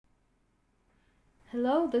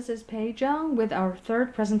Hello, this is Pei Zhang with our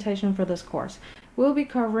third presentation for this course. We'll be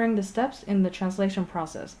covering the steps in the translation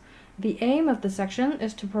process. The aim of the section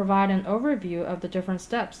is to provide an overview of the different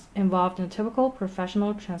steps involved in a typical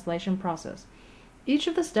professional translation process. Each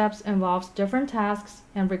of the steps involves different tasks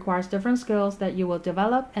and requires different skills that you will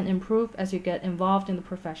develop and improve as you get involved in the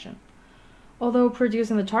profession. Although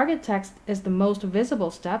producing the target text is the most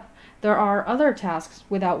visible step, there are other tasks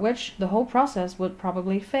without which the whole process would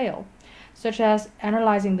probably fail, such as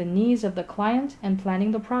analyzing the needs of the client and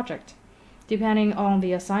planning the project. Depending on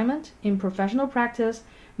the assignment, in professional practice,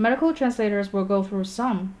 medical translators will go through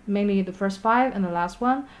some, mainly the first 5 and the last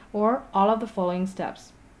one, or all of the following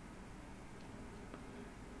steps.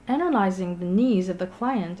 Analyzing the needs of the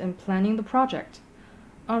client and planning the project.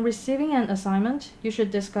 On receiving an assignment, you should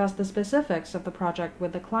discuss the specifics of the project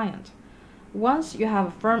with the client. Once you have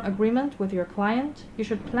a firm agreement with your client, you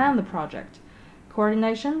should plan the project.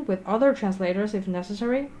 Coordination with other translators if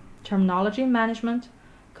necessary, terminology management,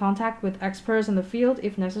 contact with experts in the field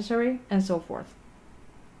if necessary, and so forth.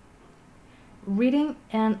 Reading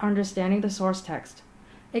and understanding the source text.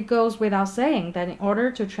 It goes without saying that in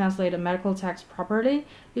order to translate a medical text properly,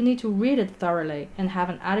 you need to read it thoroughly and have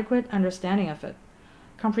an adequate understanding of it.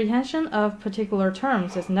 Comprehension of particular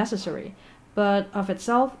terms is necessary, but of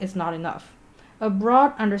itself is not enough. A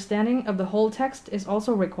broad understanding of the whole text is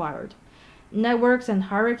also required. Networks and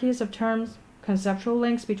hierarchies of terms, conceptual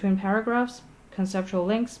links between paragraphs, conceptual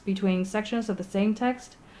links between sections of the same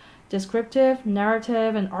text, descriptive,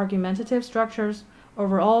 narrative, and argumentative structures,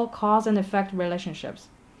 overall cause and effect relationships.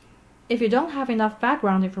 If you don't have enough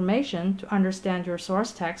background information to understand your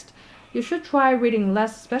source text, you should try reading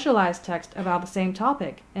less specialized text about the same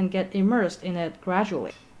topic and get immersed in it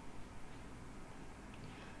gradually.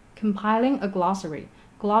 Compiling a glossary.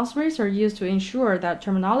 Glossaries are used to ensure that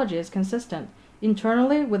terminology is consistent,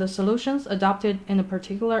 internally with the solutions adopted in a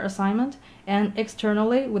particular assignment and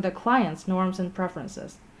externally with the client's norms and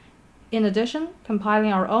preferences. In addition,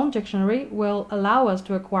 compiling our own dictionary will allow us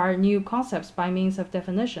to acquire new concepts by means of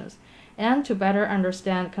definitions and to better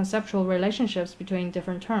understand conceptual relationships between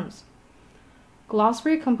different terms.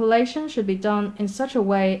 Glossary compilation should be done in such a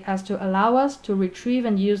way as to allow us to retrieve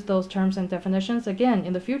and use those terms and definitions again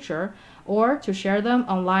in the future, or to share them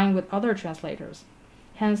online with other translators.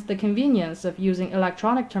 Hence the convenience of using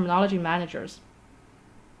electronic terminology managers.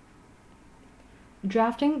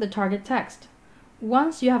 Drafting the target text.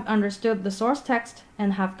 Once you have understood the source text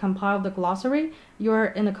and have compiled the glossary, you are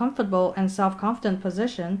in a comfortable and self-confident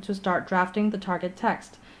position to start drafting the target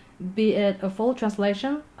text, be it a full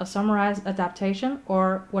translation, a summarized adaptation,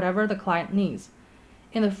 or whatever the client needs.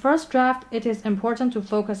 In the first draft, it is important to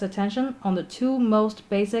focus attention on the two most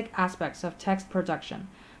basic aspects of text production,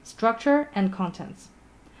 structure and contents.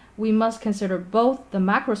 We must consider both the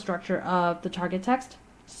macrostructure of the target text,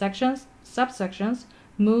 sections, subsections,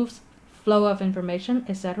 moves, flow of information,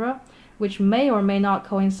 etc., which may or may not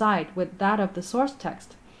coincide with that of the source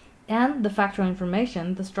text, and the factual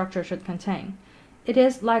information the structure should contain. It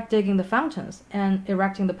is like digging the fountains and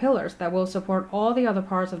erecting the pillars that will support all the other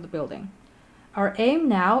parts of the building. Our aim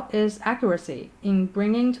now is accuracy in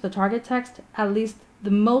bringing to the target text at least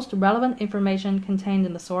the most relevant information contained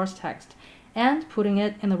in the source text and putting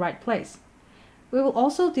it in the right place. We will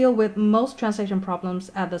also deal with most translation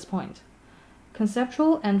problems at this point.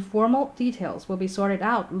 Conceptual and formal details will be sorted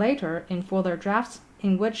out later in further drafts,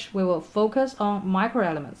 in which we will focus on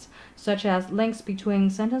microelements, such as links between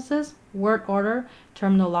sentences, word order,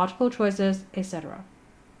 terminological choices, etc.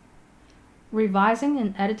 Revising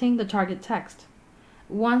and editing the target text.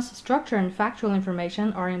 Once structure and factual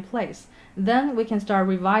information are in place, then we can start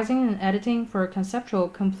revising and editing for conceptual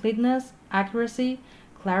completeness, accuracy,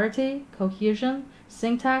 clarity, cohesion,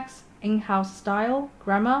 syntax, in-house style,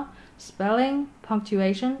 grammar, spelling,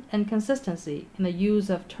 punctuation, and consistency in the use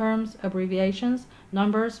of terms, abbreviations,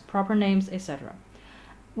 numbers, proper names, etc.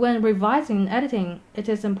 When revising and editing, it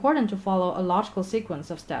is important to follow a logical sequence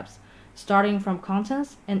of steps, starting from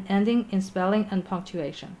contents and ending in spelling and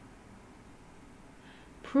punctuation.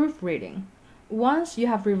 Proofreading. Once you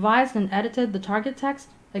have revised and edited the target text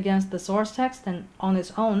against the source text and on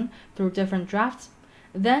its own through different drafts,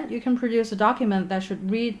 then you can produce a document that should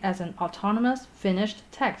read as an autonomous, finished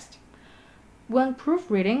text. When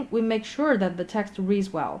proofreading, we make sure that the text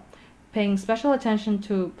reads well, paying special attention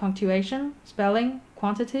to punctuation, spelling,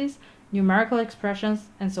 quantities, numerical expressions,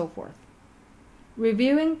 and so forth.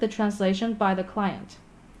 Reviewing the translation by the client.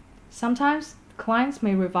 Sometimes, clients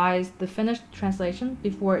may revise the finished translation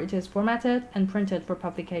before it is formatted and printed for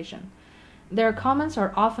publication. Their comments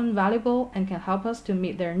are often valuable and can help us to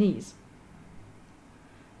meet their needs.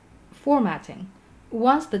 Formatting.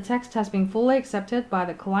 Once the text has been fully accepted by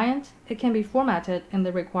the client, it can be formatted in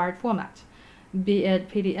the required format, be it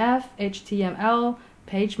PDF, HTML,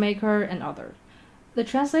 PageMaker, and others. The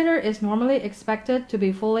translator is normally expected to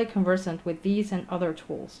be fully conversant with these and other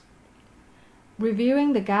tools.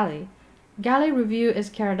 Reviewing the galley. Galley review is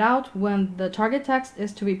carried out when the target text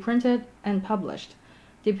is to be printed and published.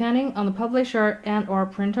 Depending on the publisher and/or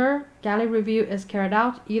printer, galley review is carried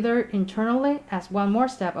out either internally as one more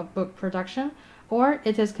step of book production, or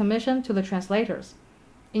it is commissioned to the translators.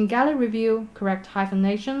 In galley review, correct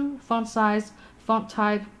hyphenation, font size, font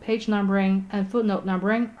type, page numbering, and footnote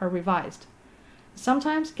numbering are revised.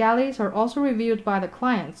 Sometimes galleys are also reviewed by the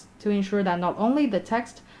clients to ensure that not only the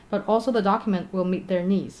text but also the document will meet their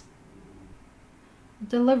needs.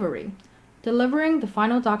 Delivery. Delivering the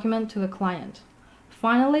final document to the client.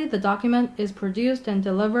 Finally, the document is produced and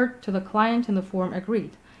delivered to the client in the form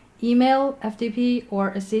agreed: email, FTP, or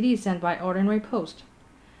a CD sent by ordinary post.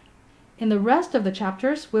 In the rest of the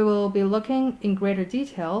chapters, we will be looking in greater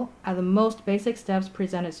detail at the most basic steps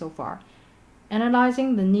presented so far,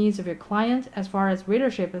 analyzing the needs of your client as far as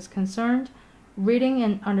readership is concerned, reading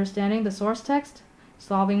and understanding the source text,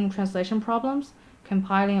 solving translation problems,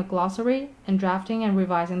 compiling a glossary, and drafting and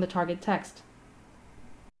revising the target text.